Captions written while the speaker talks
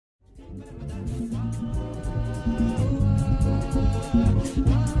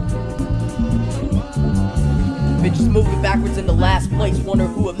Bitches moving backwards in the last place, wonder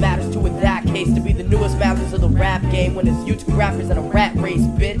who it matters to in that case. To be the newest masters of the rap game when it's YouTube rappers and a rat race,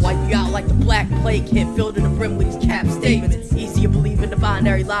 bitch. Like you got like the black plague hit filled to the brim with these cap statements. Easy to believe in the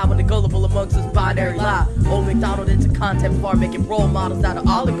binary lie when the gullible amongst us binary lie. Old McDonald into content farm, making role models out of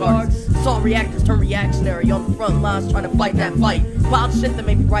oligarchs. Saw reactors turn reactionary on the front lines trying to fight that fight. Wild shit that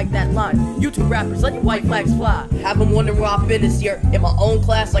made me write that line. YouTube rappers, let your white flags fly. Have them wondering where I've been this year. In my own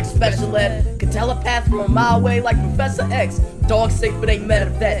class like special ed. Could telepath from a mile away like Professor X. Dog sick but ain't met a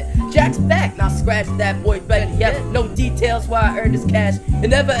vet. Jack's back, now scratch that boy better yet. No details why I earned this cash, and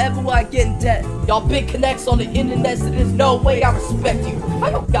never ever will I get in debt. Y'all big connects on the internet, so there's no way I respect you.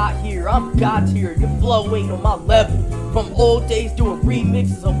 How y'all got here? I'm God tier. Your flow ain't on my level. From old days doing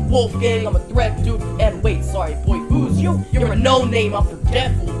remixes of Wolfgang, I'm a threat dude. And wait, sorry boy, who's you? You're a no name, I'm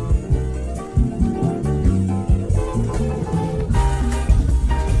forgetful.